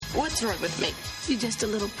What's wrong with me? You're just a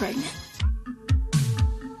little pregnant.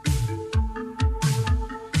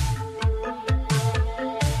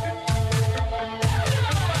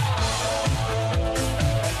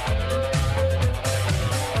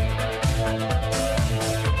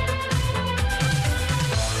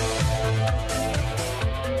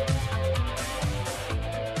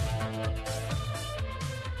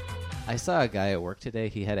 I saw a guy at work today.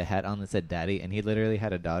 He had a hat on that said daddy, and he literally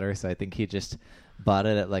had a daughter, so I think he just bought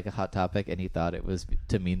it at like a Hot Topic, and he thought it was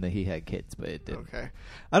to mean that he had kids, but it didn't. Okay.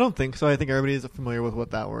 I don't think so. I think everybody is familiar with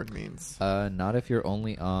what that word means. Not if you're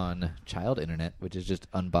only on child internet, which is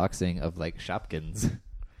just unboxing of like Shopkins.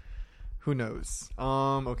 Who knows?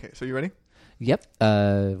 Okay, so you ready? Yep.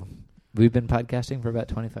 We've been podcasting for about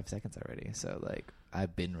 25 seconds already, so like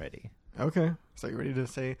I've been ready. Okay, so you ready to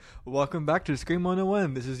say, welcome back to Scream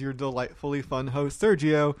 101. This is your delightfully fun host,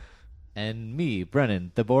 Sergio. And me,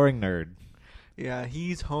 Brennan, the boring nerd. Yeah,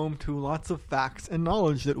 he's home to lots of facts and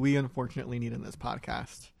knowledge that we unfortunately need in this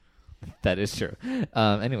podcast. That is true.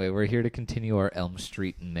 Anyway, we're here to continue our Elm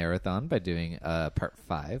Street marathon by doing part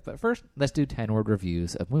 5. But first, let's do 10-word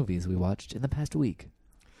reviews of movies we watched in the past week.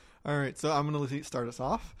 All right, so I'm going to start us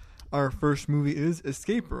off. Our first movie is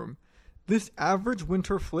Escape Room. This average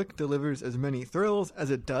winter flick delivers as many thrills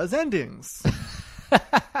as it does endings.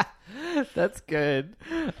 That's good.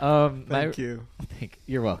 Thank you.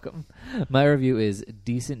 You're welcome. My review is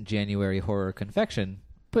decent January horror confection,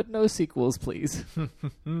 but no sequels, please.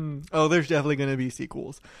 Oh, there's definitely going to be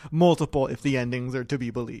sequels. Multiple if the endings are to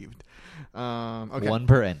be believed. Okay. One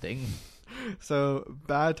per ending. So,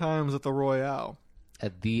 Bad Times at the Royale.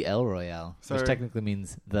 At the El Royale, which technically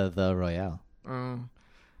means the Royale.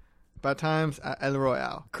 Bad Times at El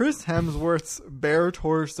Royale. Chris Hemsworth's bare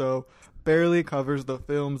torso barely covers the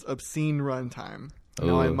film's obscene runtime.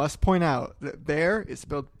 Now, I must point out that bare is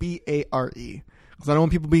spelled B-A-R-E. Because I don't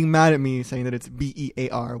want people being mad at me saying that it's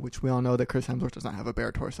B-E-A-R, which we all know that Chris Hemsworth does not have a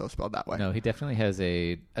bare torso spelled that way. No, he definitely has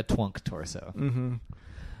a twunk torso. Mm-hmm.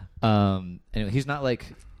 Anyway, he's not like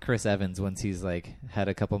Chris Evans once he's like had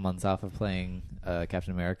a couple months off of playing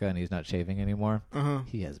Captain America and he's not shaving anymore.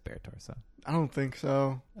 He has bare torso. I don't think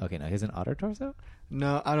so. Okay, no, he has an otter torso?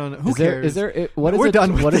 No, I don't know. Who cares? What We're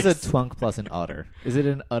done with what this. is a twunk plus an otter? Is it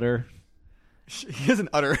an udder? He has an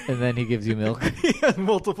udder. And then he gives you milk? He has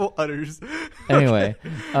multiple udders. Anyway.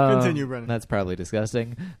 Continue, Brennan. That's probably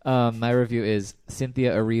disgusting. My review is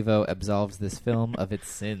Cynthia Erivo absolves this film of its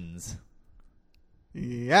sins.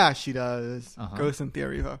 Yeah, she does. Uh-huh. Go Cynthia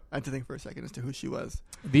Erivo. I had to think for a second as to who she was.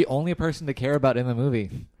 The only person to care about in the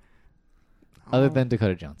movie. Other than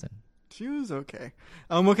Dakota Johnson. She was okay.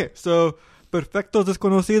 Okay, so Perfectos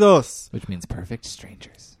Desconocidos. Which means perfect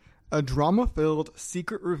strangers. A drama-filled,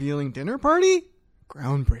 secret-revealing dinner party?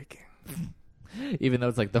 Groundbreaking. Even though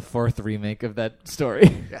it's like the 4th remake of that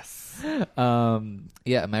story. Yes.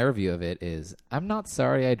 Yeah, my review of it is, I'm not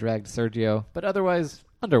sorry I dragged Sergio, but otherwise,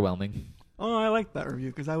 underwhelming. Oh, I like that review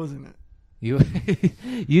because I was in it.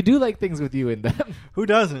 You do like things with you in them. Who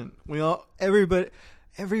doesn't?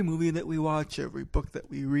 Every movie that we watch, every book that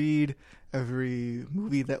we read, every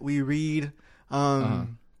movie that we read.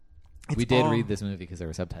 We did read this movie because there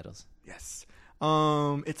were subtitles. Yes.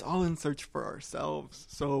 It's all in search for ourselves.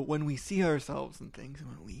 So when we see ourselves in things and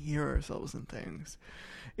when we hear ourselves in things,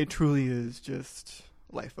 it truly is just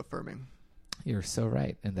life affirming. You're so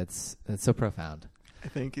right, and that's so profound.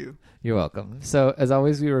 Thank you. You're welcome. So, as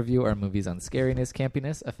always, we review our movies on scariness,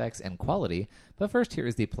 campiness, effects, and quality. But first, here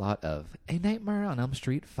is the plot of A Nightmare on Elm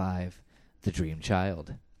Street 5, The Dream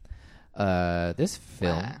Child. This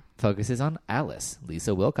film focuses on Alice,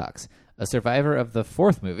 Lisa Wilcox, a survivor of the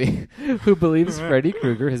 4th movie, who believes Freddy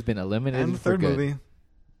Krueger has been eliminated And the for third good. movie.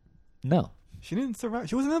 No. She didn't survive.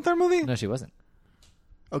 She wasn't in the third movie? No, she wasn't.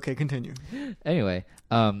 Okay, continue. Anyway,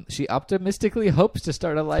 she optimistically hopes to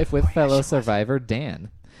start a life with fellow survivor Dan.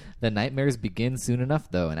 The nightmares begin soon enough,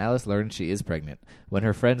 though, and Alice learns she is pregnant. When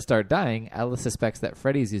her friends start dying, Alice suspects that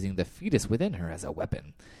Freddy's using the fetus within her as a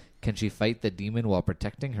weapon. Can she fight the demon while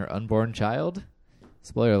protecting her unborn child?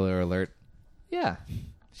 Spoiler alert. Yeah,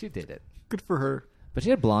 she did it. Good for her. But she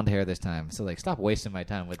had blonde hair this time, so like, stop wasting my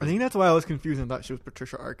time with I this. think that's why I was confused and thought she was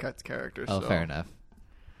Patricia Arquette's character. Oh, so. fair enough.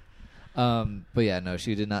 But yeah, no,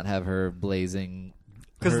 she did not have her blazing...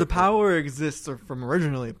 Because the power exists from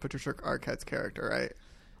originally Patricia Arquette's character, right?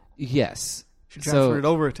 Yes. She transferred it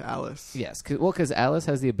over to Alice. Yes. Because Alice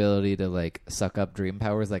has the ability to like suck up dream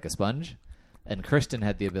powers like a sponge, and Kristen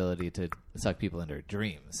had the ability to suck people into her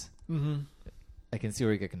dreams. Mm-hmm. I can see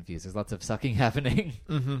where you get confused. There's lots of sucking happening.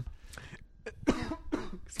 Mm-hmm.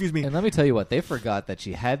 Excuse me. And let me tell you what, they forgot that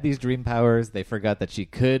she had these dream powers. They forgot that she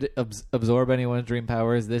could absorb anyone's dream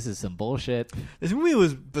powers. This is some bullshit. This movie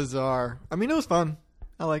was bizarre. I mean, it was fun.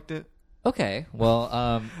 I liked it. Okay,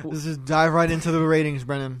 well, Let's just dive right into the ratings,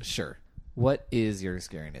 Brennan. sure. What is your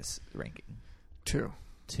scariness ranking? 2.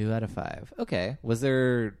 2 out of 5. Okay. Was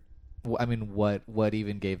there? I mean, what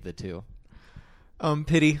even gave the 2?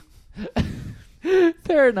 Pity.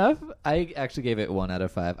 Fair enough. I actually gave it 1 out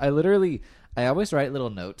of 5. I always write little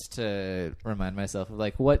notes to remind myself of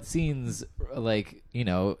like what scenes like,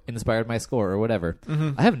 inspired my score or whatever.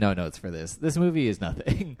 Mm-hmm. I have no notes for this. This movie is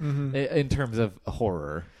nothing in terms of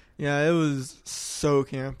horror. Yeah, it was so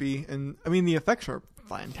campy. And I mean, the effects are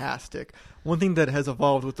fantastic. One thing that has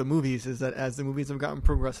evolved with the movies is that as the movies have gotten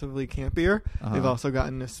progressively campier, they've also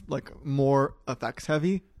gotten this like more effects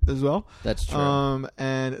heavy as well. That's true.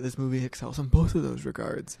 And this movie excels in both of those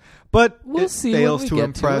regards. But We'll it see fails when we to get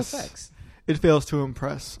impress. to effects. It fails to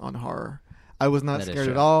impress on horror. I was not That is scared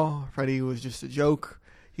true. at all. Freddy was just a joke.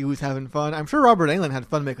 He was having fun. I'm sure Robert Englund had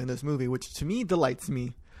fun making this movie, which to me delights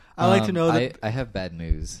me. I like to know that I have bad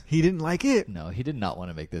news. he didn't like it. No, he did not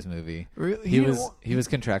want to make this movie. Really? He didn't was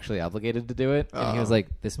contractually obligated to do it, and he was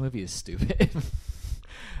like, "This movie is stupid."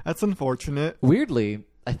 That's unfortunate. Weirdly,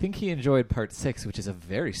 I think he enjoyed Part 6, which is a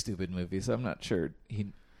very stupid movie. So I'm not sure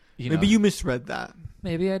he. Maybe you misread that.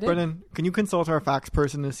 Maybe I did. Brennan, can you consult our facts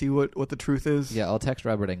person to see what the truth is? Yeah, I'll text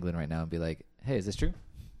Robert Englund right now and be like, "Hey, is this true?"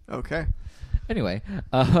 Okay. Anyway,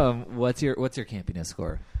 what's your campiness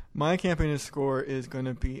score? My campiness score is going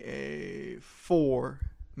to be a 4,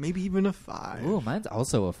 maybe even a 5. Ooh, mine's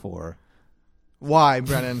also a 4. Why,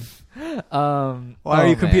 Brennan? Why are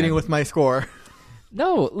you competing with my score?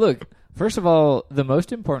 No, look. First of all, the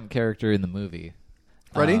most important character in the movie,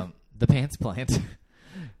 Freddy? The pants plant.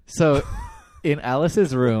 So, in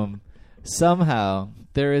Alice's room, somehow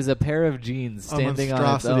there is a pair of jeans standing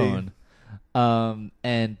on its own.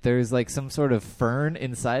 And there's like some sort of fern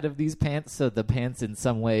inside of these pants, so the pants in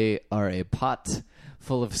some way are a pot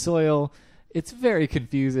full of soil. It's very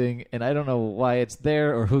confusing, and I don't know why it's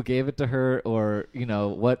there or who gave it to her, or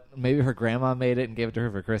what. Maybe her grandma made it and gave it to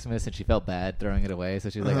her for Christmas, and she felt bad throwing it away, so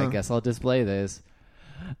she was like, "I guess I'll display this."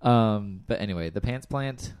 But anyway, the pants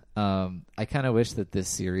plant. I kind of wish that this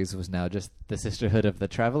series was now just the Sisterhood of the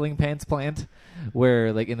Traveling Pants Plant,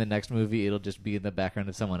 where like in the next movie it'll just be in the background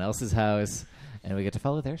of someone else's house, and we get to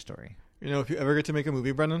follow their story. If you ever get to make a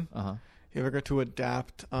movie, Brennan, you ever get to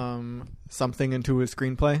adapt something into a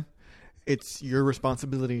screenplay, it's your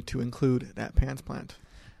responsibility to include that pants plant.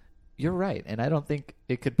 You're right, and I don't think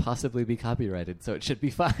it could possibly be copyrighted, so it should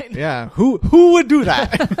be fine. Yeah, who would do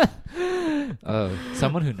that? Oh,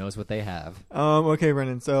 someone who knows what they have. Okay,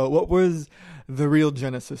 Brennan. So, what was the real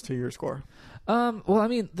genesis to your score? Well, I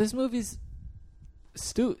mean, this movie's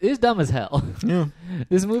is dumb as hell. Yeah,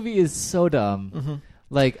 this movie is so dumb. Mm-hmm.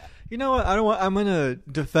 Like, you know what? I'm gonna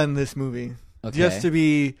defend this movie just to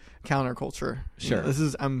be counterculture. Sure. This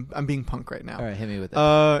is I'm being punk right now. All right, hit me with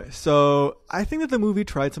it. So I think that the movie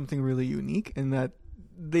tried something really unique in that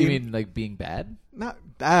they You mean like being bad? not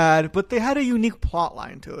bad, but they had a unique plot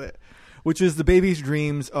line to it, which is the baby's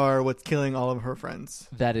dreams are what's killing all of her friends.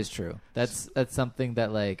 That is true. That's something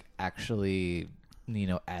that like actually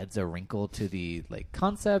adds a wrinkle to the like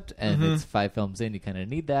concept, and it's 5 films in. You kind of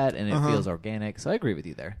need that, and it feels organic. So I agree with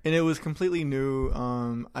you there. And it was completely new.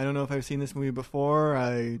 I don't know if I've seen this movie before.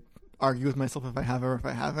 I argue with myself if I have or if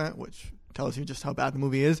I haven't, which tells you just how bad the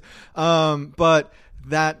movie is. But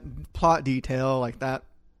that plot detail, like that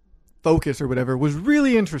focus or whatever, was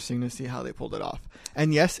really interesting to see how they pulled it off.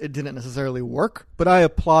 And yes, it didn't necessarily work, but I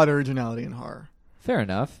applaud originality in horror. Fair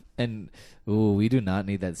enough. And we do not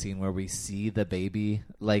need that scene where we see the baby,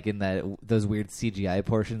 like in those weird CGI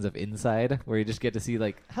portions of Inside, where you just get to see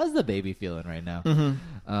like, how's the baby feeling right now?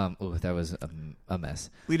 That was a mess.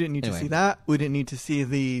 We didn't need to see that. We didn't need to see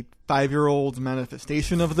the 5-year-old's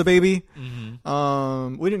manifestation of the baby.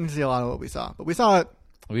 We didn't need to see a lot of what we saw, but we saw it.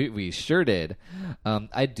 We sure did.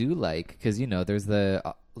 I do like, because there's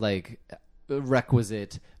the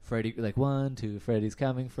requisite Freddy, like 1, 2, Freddy's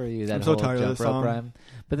coming for you. That I'm so whole tired of jump this rope song. rhyme.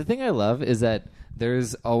 But the thing I love is that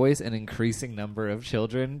there's always an increasing number of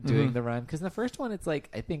children doing the rhyme. Because in the first one, it's like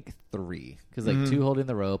I think 3, because like 2 holding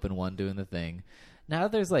the rope and 1 doing the thing. Now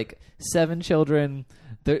there's like 7 children.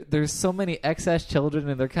 There's so many excess children,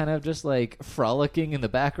 and they're kind of just like frolicking in the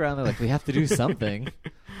background. They're like, we have to do something.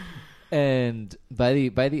 And by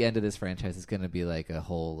the end of this franchise, it's going to be like a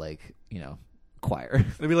whole choir.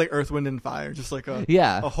 It'll be like Earth, Wind, and Fire, just like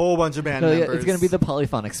a whole bunch of band No, members. it's going to be the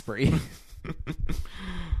polyphonic spree.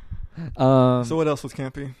 So what else was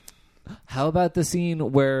campy? How about the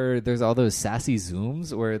scene where there's all those sassy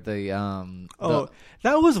zooms where that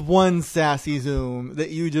was one sassy zoom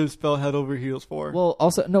that you just fell head over heels for. Well,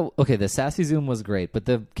 also, no, okay, the sassy zoom was great, but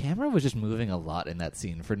the camera was just moving a lot in that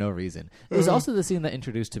scene for no reason. It was also the scene that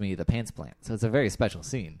introduced to me the pants plant, so it's a very special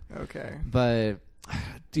scene. Okay. But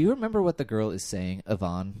do you remember what the girl is saying,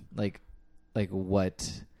 Yvonne? Like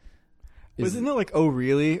what? Wasn't it like, oh,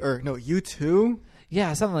 really? Or, no, you too?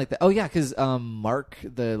 Yeah, something like that. Oh, yeah, because Mark,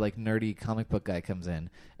 the like nerdy comic book guy, comes in,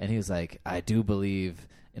 and he was like, I do believe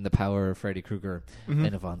in the power of Freddy Krueger. Mm-hmm.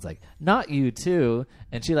 And Yvonne's like, not you too.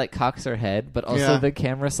 And she like cocks her head, but also the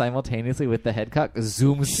camera simultaneously with the head cock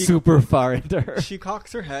zooms super far into her. She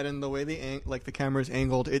cocks her head, and the way the camera's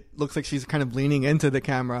angled, it looks like she's kind of leaning into the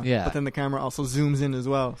camera. Yeah. But then the camera also zooms in as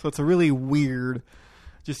well. So it's a really weird,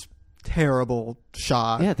 just terrible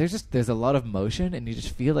shot. Yeah, there's a lot of motion, and you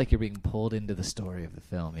just feel like you're being pulled into the story of the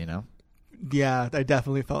film, you know? Yeah, I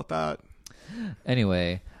definitely felt that.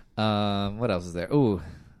 Anyway, what else is there? Ooh,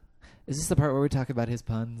 is this the part where we talk about his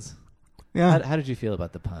puns? Yeah. How did you feel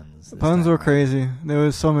about the puns? The puns were crazy. There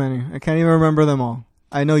was so many. I can't even remember them all.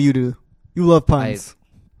 I know you do. You love puns.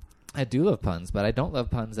 I do love puns, but I don't love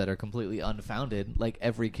puns that are completely unfounded, like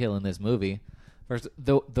every kill in this movie. First,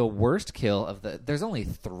 the worst kill of there's only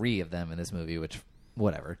 3 of them in this movie, which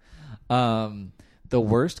whatever. The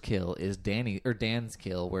worst kill is Dan's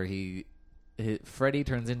kill, where Freddy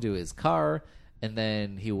turns into his car, and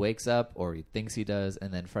then he wakes up, or he thinks he does,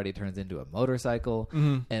 and then Freddy turns into a motorcycle,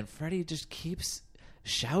 and Freddy just keeps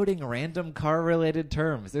shouting random car-related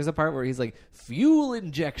terms. There's a part where he's like, fuel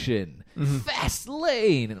injection, fast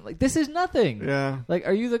lane, and like, this is nothing. Yeah. Like,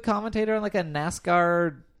 are you the commentator on like a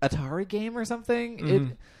NASCAR Atari game or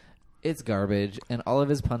something? It's garbage, and all of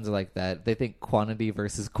his puns are like that. They think quantity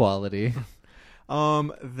versus quality.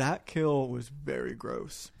 That kill was very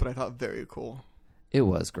gross, but I thought very cool. It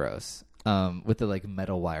was gross. With the like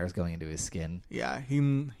metal wires going into his skin. Yeah,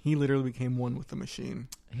 he literally became one with the machine.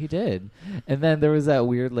 He did. And then there was that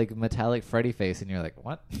weird like metallic Freddy face, and you're like,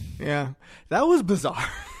 what? Yeah, that was bizarre.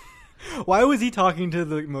 Why was he talking to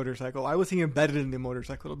the motorcycle? Why was he embedded in the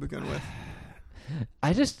motorcycle to begin with?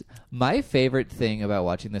 My favorite thing about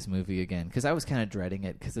watching this movie again, because I was kind of dreading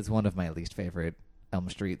it, because it's one of my least favorite Elm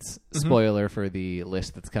Streets. Spoiler for the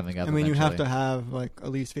list that's coming up. I mean, eventually. you have to have like a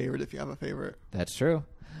least favorite if you have a favorite. That's true.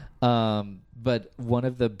 But one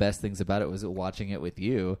of the best things about it was watching it with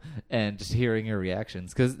you and just hearing your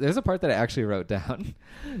reactions. Because there's a part that I actually wrote down.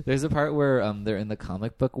 There's a part where they're in the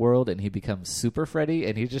comic book world and he becomes Super Freddy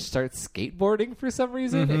and he just starts skateboarding for some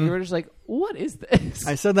reason. And you were just like, what is this?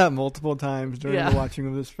 I said that multiple times during the watching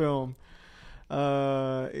of this film.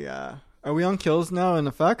 Yeah. Are we on kills now and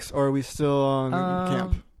effects, or are we still on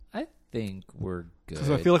camp? I think we're good.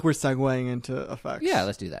 Because I feel like we're segueing into effects. Yeah,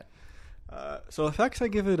 let's do that. So effects, I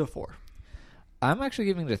give it a 4. I'm actually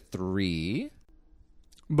giving it a 3.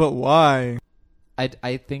 But why?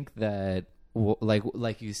 I think that,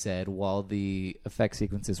 like you said, while the effect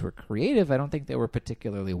sequences were creative, I don't think they were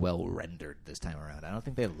particularly well rendered this time around. I don't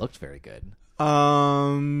think they looked very good.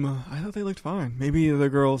 I thought they looked fine. Maybe the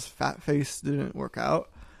girl's fat face didn't work out.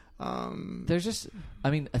 There's just,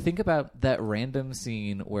 I mean, think about that random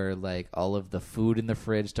scene where like all of the food in the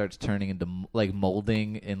fridge starts turning into like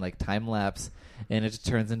molding in like time lapse, and it just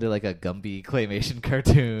turns into like a Gumby claymation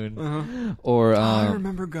cartoon. Or I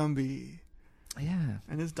remember Gumby. Yeah,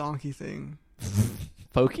 and his donkey thing.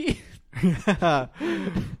 Pokey. Yeah.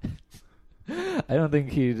 I don't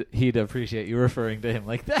think he'd appreciate you referring to him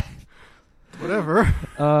like that. Whatever.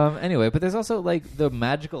 Anyway, but there's also like the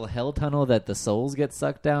magical hell tunnel that the souls get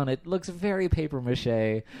sucked down. It looks very paper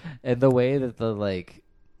mache, and the way that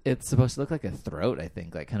it's supposed to look like a throat, I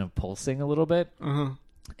think, like kind of pulsing a little bit.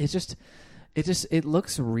 It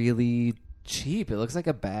looks really cheap. It looks like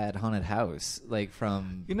a bad haunted house, like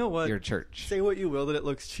from your church. Say what you will that it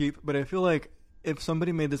looks cheap, but I feel like if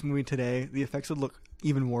somebody made this movie today, the effects would look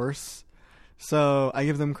even worse. So I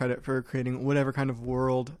give them credit for creating whatever kind of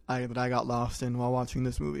world that I got lost in while watching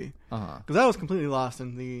this movie. Because I was completely lost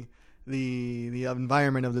in the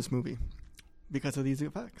environment of this movie because of these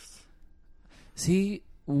effects. See,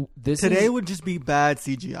 today would just be bad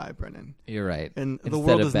CGI, Brennan. You're right. And the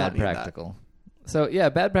world does not need practical. That. So yeah,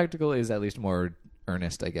 bad practical is at least more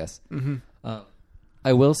earnest, I guess.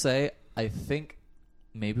 I will say, I think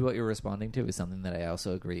maybe what you're responding to is something that I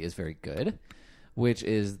also agree is very good, which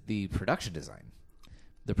is the production design.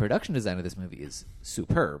 The production design of this movie is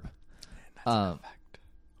superb. And that's an effect.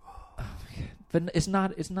 But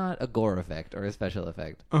it's not a gore effect or a special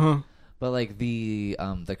effect. But like the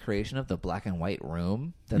creation of the black and white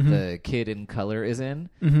room that the kid in color is in,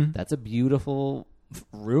 that's a beautiful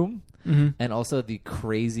room. Mm-hmm. And also the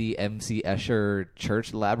crazy MC Escher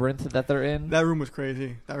church labyrinth that they're in. That room was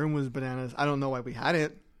crazy. That room was bananas. I don't know why we had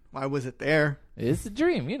it. Why was it there? It's a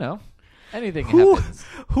dream, you know. Anything happens.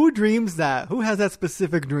 Who dreams that? Who has that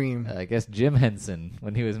specific dream? I guess Jim Henson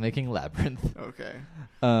when he was making Labyrinth. Okay.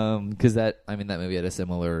 Because that movie had a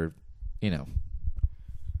similar,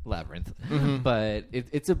 Labyrinth. Mm-hmm. But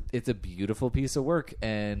it's a beautiful piece of work,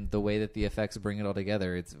 and the way that the effects bring it all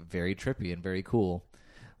together, it's very trippy and very cool.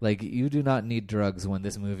 Like, you do not need drugs when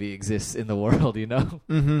this movie exists in the world, you know?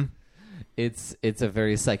 Mm-hmm. It's a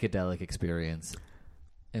very psychedelic experience.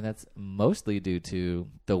 And that's mostly due to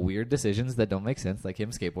the weird decisions that don't make sense, like him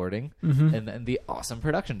skateboarding, Mm-hmm. and then the awesome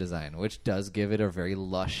production design, which does give it a very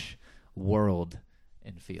lush world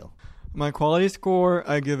and feel. My quality score,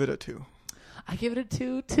 I give it a 2. I give it a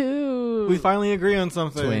 2 too. We finally agree on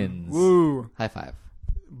something. Twins. Woo. High five.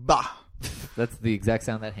 Bah. That's the exact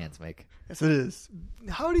sound that hands make. Yes, it is.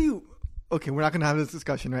 How do you... Okay, we're not going to have this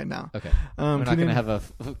discussion right now. Okay. We're not going to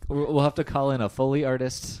have we'll have to call in a Foley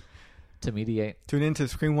artist to mediate. Tune in to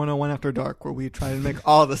Scream 101 After Dark, where we try to make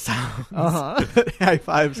all the sounds that high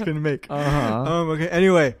fives can make. Okay,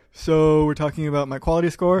 anyway, so we're talking about my quality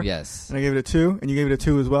score. Yes. And I gave it a 2, and you gave it a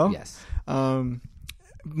 2 as well. Yes.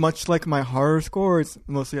 Much like my horror score, it's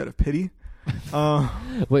mostly out of pity.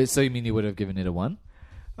 Wait, so you mean you would have given it a 1?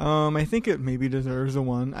 I think it maybe deserves a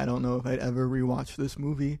 1. I don't know if I'd ever rewatch this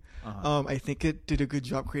movie. I think it did a good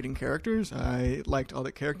job creating characters. I liked all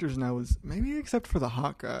the characters, and I was maybe except for the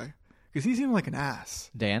hot guy, because he seemed like an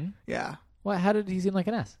ass. Dan? Yeah. What? How did he seem like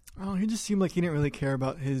an ass? Oh, he just seemed like he didn't really care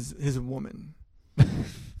about his woman,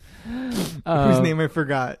 whose name I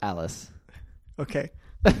forgot. Alice. Okay.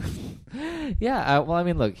 Yeah. Well, I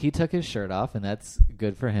mean, look, he took his shirt off, and that's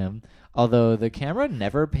good for him. Although the camera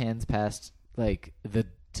never pans past like the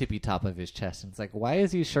tippy top of his chest, and it's like, why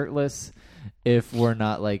is he shirtless if we're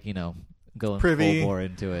not like going full bore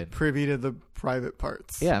into it? Privy to the private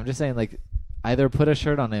parts. Yeah, I'm just saying, like, either put a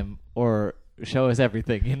shirt on him or show us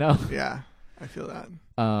everything, Yeah, I feel that.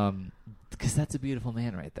 Because that's a beautiful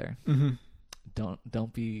man right there. Mm-hmm.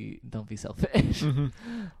 Don't be selfish. Mm-hmm.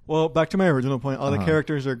 Well, back to my original point. All the Uh-huh.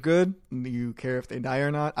 characters are good. You care if they die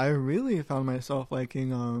or not. I really found myself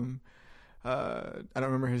liking I don't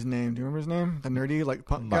remember his name. Do you remember his name? The nerdy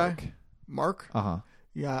punk Mark. guy. Mark. Uh-huh.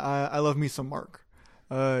 Yeah, I love me some Mark.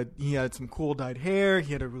 He had some cool dyed hair.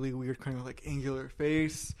 He had a really weird kind of angular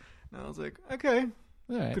face. And I was like, okay,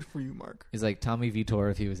 All right. good for you, Mark. He's like Tommy Vitor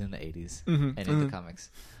if he was in the 80s Mm-hmm. and into comics.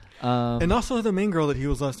 And also the main girl that he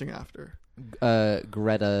was lusting after.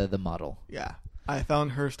 Greta the model. Yeah. I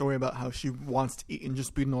found her story about how she wants to eat and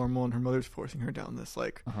just be normal, and her mother's forcing her down this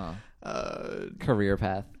Career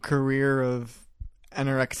path. career of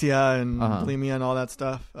anorexia and bulimia and all that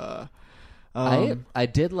stuff. I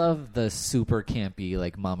did love the super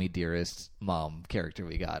campy mommy dearest mom character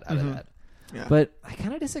we got out of that. Yeah. But I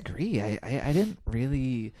kind of disagree. I didn't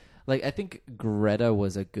really I think Greta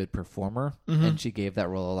was a good performer, and she gave that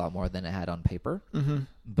role a lot more than it had on paper. Mm-hmm.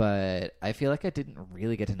 But I feel like I didn't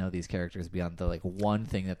really get to know these characters beyond the one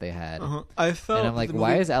thing that they had. I felt, and I'm like,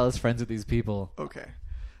 why is Alice friends with these people? Okay,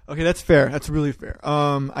 that's fair. That's really fair.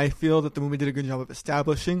 I feel that the movie did a good job of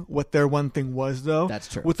establishing what their one thing was, though. That's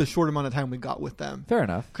true. With the short amount of time we got with them. Fair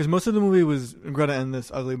enough. Because most of the movie was Greta and this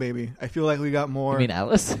ugly baby. I feel like we got more. You mean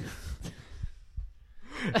Alice?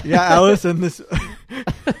 Yeah, Alice and this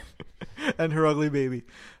and her ugly baby.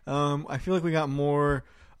 I feel like we got more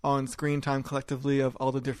on screen time collectively of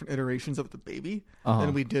all the different iterations of the baby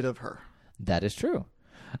than we did of her. That is true.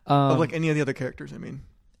 Of any of the other characters, I mean.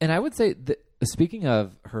 And I would say that, speaking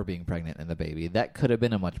of her being pregnant and the baby, that could have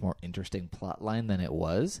been a much more interesting plot line than it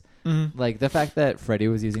was. Mm-hmm. The fact that Freddy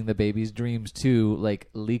was using the baby's dreams to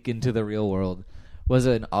leak into the real world was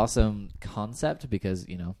an awesome concept because,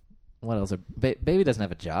 what else? Baby doesn't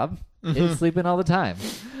have a job. It's sleeping all the time.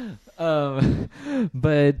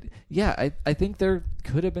 But yeah, I think there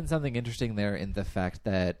could have been something interesting there in the fact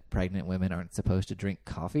that pregnant women aren't supposed to drink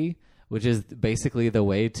coffee, which is basically the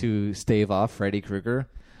way to stave off Freddy Krueger.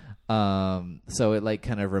 So it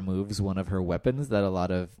kind of removes one of her weapons that a lot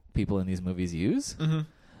of people in these movies use.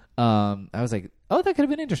 I was like, oh, that could have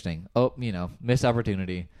been interesting. Oh, missed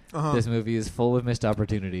opportunity. This movie is full of missed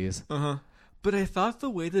opportunities. But I thought the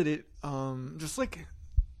way that it, I want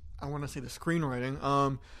to say the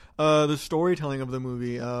screenwriting, the storytelling of the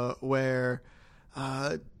movie, where,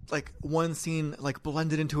 one scene,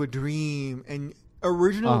 blended into a dream, and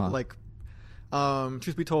original,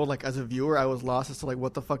 truth be told, as a viewer, I was lost as to,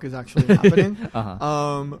 what the fuck is actually happening.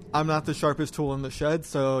 I'm not the sharpest tool in the shed,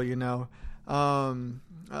 so,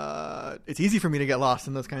 it's easy for me to get lost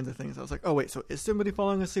in those kinds of things. I was like, oh wait, so is somebody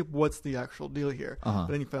falling asleep? What's the actual deal here? But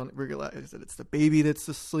then you realize that it's the baby that's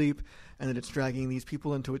asleep, and that it's dragging these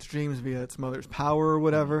people into its dreams via its mother's power or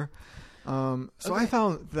whatever. So I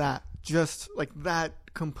found that just like that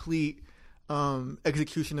complete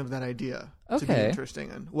execution of that idea to be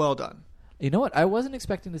interesting and well done. You know what? I wasn't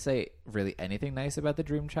expecting to say really anything nice about the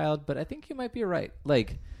Dream Child, but I think you might be right.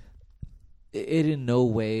 Like, it in no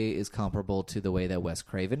way is comparable to the way that Wes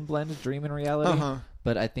Craven blends dream and reality,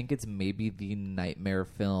 but I think it's maybe the nightmare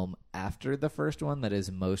film after the first one that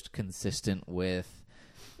is most consistent with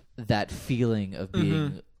that feeling of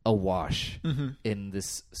being awash in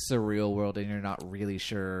this surreal world, and you're not really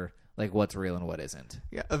sure like what's real and what isn't.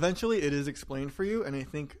 Yeah, eventually it is explained for you, and I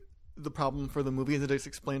think the problem for the movie is that it's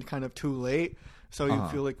explained kind of too late. So you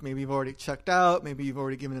feel like maybe you've already checked out, maybe you've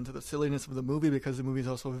already given into the silliness of the movie, because the movie is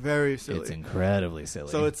also very silly. It's incredibly silly.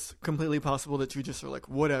 So it's completely possible that you just are like,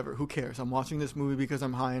 whatever, who cares? I'm watching this movie because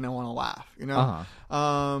I'm high and I want to laugh, you know?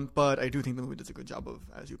 But I do think the movie does a good job of,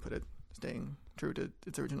 as you put it, staying true to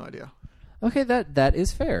its original idea. Okay, that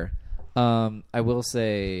is fair. I will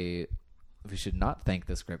say we should not thank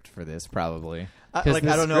the script for this, probably. I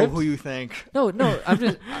don't know who you thank. No, I'm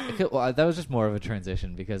just... well, that was just more of a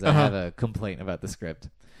transition because I have a complaint about the script,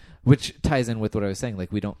 which ties in with what I was saying.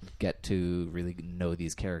 Like, we don't get to really know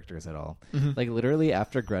these characters at all. Like, literally,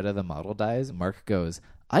 after Greta the model dies, Mark goes,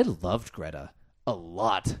 I loved Greta a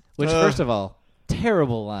lot. Which, first of all,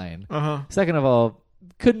 terrible line. Second of all,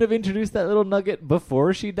 couldn't have introduced that little nugget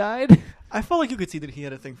before she died. I felt like you could see that he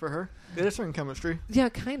had a thing for her. They had a certain chemistry. Yeah,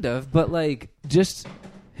 kind of. But, like, just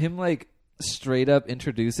him, like, straight up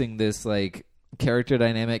introducing this, like, character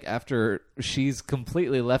dynamic after she's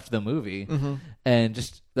completely left the movie and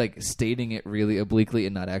just, like, stating it really obliquely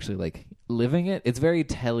and not actually, like, living it. It's very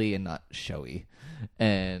telly and not showy.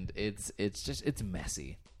 And it's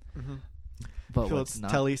messy. But so it's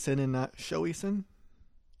telly sin and not showy sin?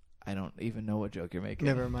 I don't even know what joke you're making.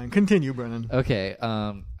 Never mind. Continue, Brennan. Okay.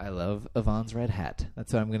 I love Yvonne's red hat.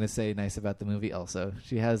 That's what I'm going to say nice about the movie also.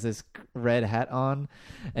 She has this red hat on.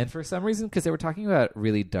 And for some reason, because they were talking about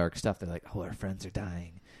really dark stuff, they're like, oh, our friends are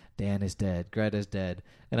dying. Dan is dead. Greta's dead.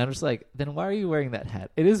 And I'm just like, then why are you wearing that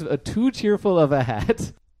hat? It is too cheerful of a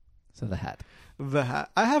hat. So the hat. The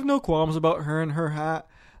hat. I have no qualms about her and her hat.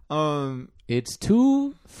 It's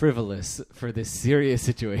too frivolous for this serious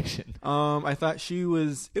situation. I thought it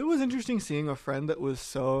was interesting seeing a friend that was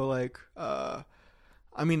so like, I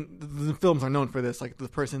mean, the films are known for this, like the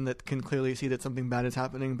person that can clearly see that something bad is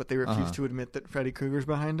happening, but they refuse to admit that Freddy Krueger's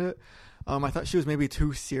behind it. I thought she was maybe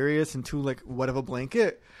too serious and too like wet of a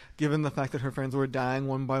blanket, given the fact that her friends were dying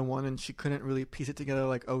one by one and she couldn't really piece it together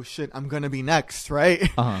like, oh shit, I'm gonna be next, right?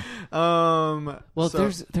 Well,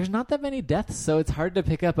 there's not that many deaths, so it's hard to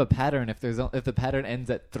pick up a pattern if the pattern ends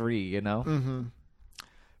at 3, you know?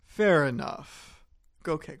 Fair enough.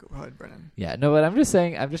 Go ahead, Brennan. Yeah, no, but I'm just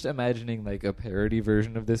saying, I'm just imagining like a parody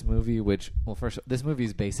version of this movie, which, well, first, this movie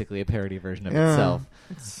is basically a parody version of itself.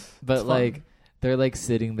 But it's like, fun. They're like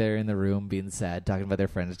sitting there in the room being sad, talking about their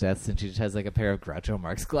friends' deaths, and she just has like a pair of Groucho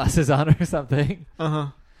Marx glasses on or something.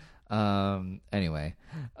 Anyway,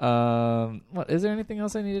 what is there anything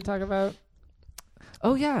else I need to talk about?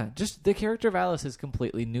 Oh yeah, just the character of Alice is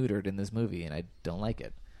completely neutered in this movie, and I don't like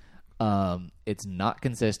it. It's not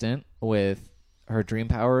consistent with her dream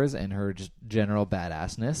powers and her just general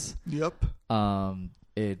badassness. Yep.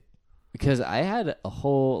 Because I had a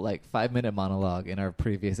whole like 5-minute monologue in our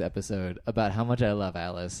previous episode about how much I love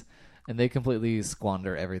Alice, and they completely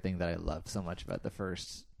squander everything that I love so much about the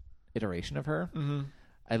first iteration of her.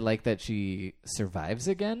 I like that she survives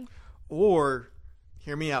again. Or,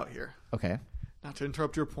 hear me out here. Okay. Not to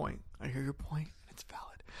interrupt your point. I hear your point, and it's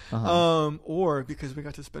valid. Or because we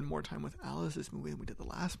got to spend more time with Alice this movie than we did the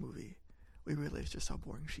last movie, we realized just how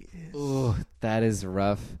boring she is. Oh, that is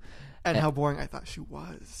rough. And how boring I thought she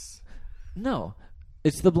was. No,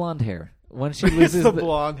 it's the blonde hair. When she loses it's the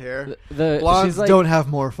blonde hair. The blondes like, don't have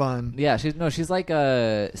more fun. Yeah, she's like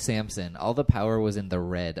Samson. All the power was in the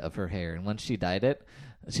red of her hair, and once she dyed it,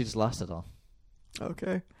 she just lost it all.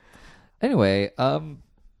 Okay. Anyway,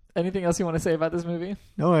 anything else you want to say about this movie?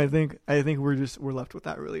 No, I think we're left with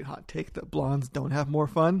that really hot take that blondes don't have more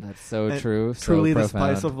fun. That's so true. Truly, so the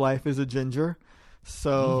spice of life is a ginger.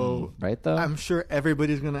 So, right though, I'm sure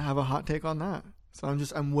everybody's gonna have a hot take on that. So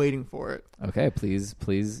I'm waiting for it. Okay, please.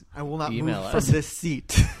 I will not email move us from this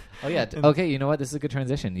seat. Oh yeah. Okay, you know what? This is a good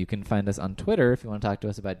transition. You can find us on Twitter if you want to talk to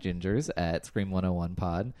us about gingers at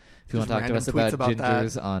Scream101pod. If you want to talk to us about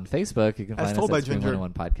gingers on Facebook, you can find us at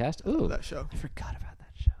Scream101 podcast. Ooh, that show. I forgot about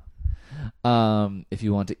that show. If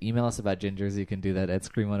you want to email us about gingers, you can do that at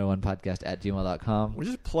scream101podcast@gmail.com. We're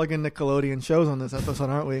just plugging Nickelodeon shows on this episode,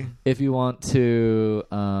 aren't we? If you want to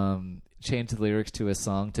change the lyrics to a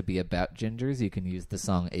song to be about gingers, you can use the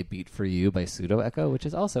song A Beat For You by Pseudo Echo, which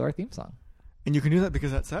is also our theme song. And you can do that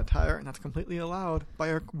because that's satire, and that's completely allowed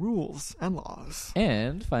by our rules and laws.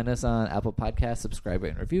 And find us on Apple Podcasts, subscribe,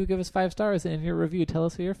 rate, and review. Give us 5 stars, and in your review, tell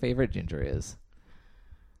us who your favorite ginger is.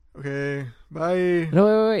 Okay, bye.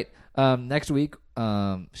 No, wait. Next week,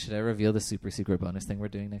 should I reveal the super secret bonus thing we're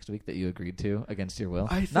doing next week that you agreed to against your will?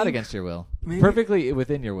 Not against your will. Perfectly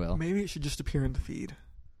within your will. Maybe it should just appear in the feed.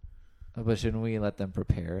 But shouldn't we let them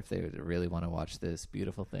prepare if they really want to watch this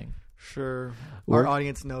beautiful thing? Sure. Our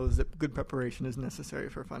audience knows that good preparation is necessary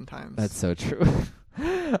for fun times. That's so true.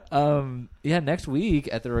 Next week,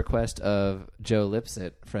 at the request of Joe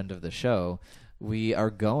Lipsett, friend of the show, we are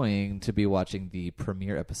going to be watching the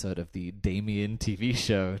premiere episode of the Damien TV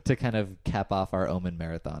show to kind of cap off our Omen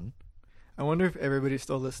marathon. I wonder if everybody's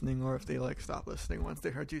still listening or if they stopped listening once they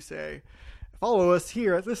heard you say, follow us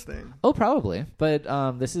here at this thing. Oh, probably. But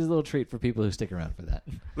this is a little treat for people who stick around for that.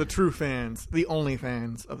 The true fans, the only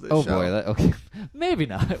fans of this show. Oh boy, okay. Maybe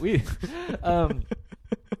not.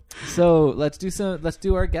 So let's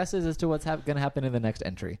do our guesses as to what's going to happen in the next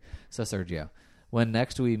entry. So Sergio, when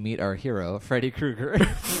next we meet our hero, Freddy Krueger,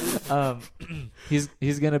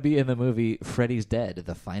 he's going to be in the movie Freddy's Dead: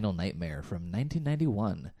 The Final Nightmare from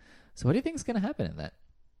 1991. So what do you think is going to happen in that?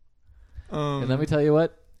 And let me tell you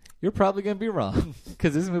what, you're probably going to be wrong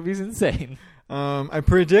because this movie's insane. I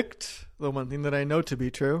predict the one thing that I know to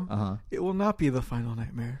be true. It will not be the final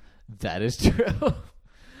nightmare. That is true.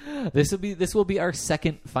 This will be our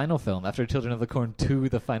second final film after Children of the Corn 2: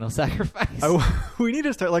 The Final Sacrifice. We need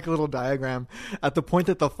to start like a little diagram at the point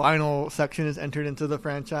that the final section is entered into the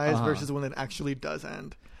franchise versus when it actually does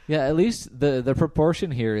end. Yeah, at least the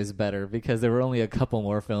proportion here is better because there were only a couple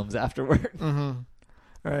more films afterward. All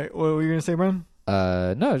right, what were you going to say, Brian?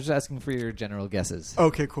 No, just asking for your general guesses.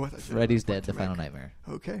 Okay, cool. Freddy's Dead: The Final Nightmare.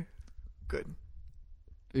 Okay, good.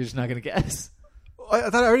 You're just not going to guess? I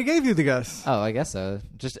thought I already gave you the guess. Oh, I guess so.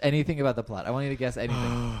 Just anything about the plot. I want you to guess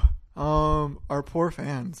anything. Our poor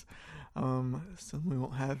fans. So we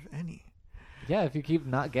won't have any. Yeah, if you keep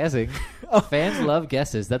not guessing. Fans love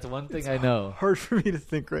guesses. That's one thing I know. Hard for me to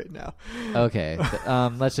think right now. Okay.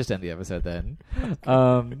 Let's just end the episode then.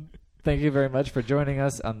 Thank you very much for joining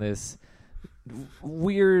us on this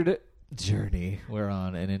weird journey we're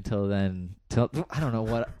on, and until then, I don't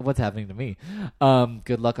know what's happening to me.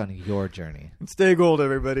 Good luck on your journey. And stay gold,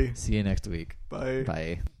 everybody. See you next week. Bye.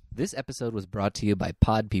 Bye. This episode was brought to you by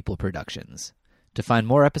Pod People Productions. To find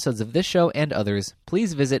more episodes of this show and others,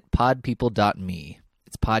 please visit podpeople.me.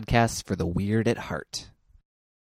 It's podcasts for the weird at heart.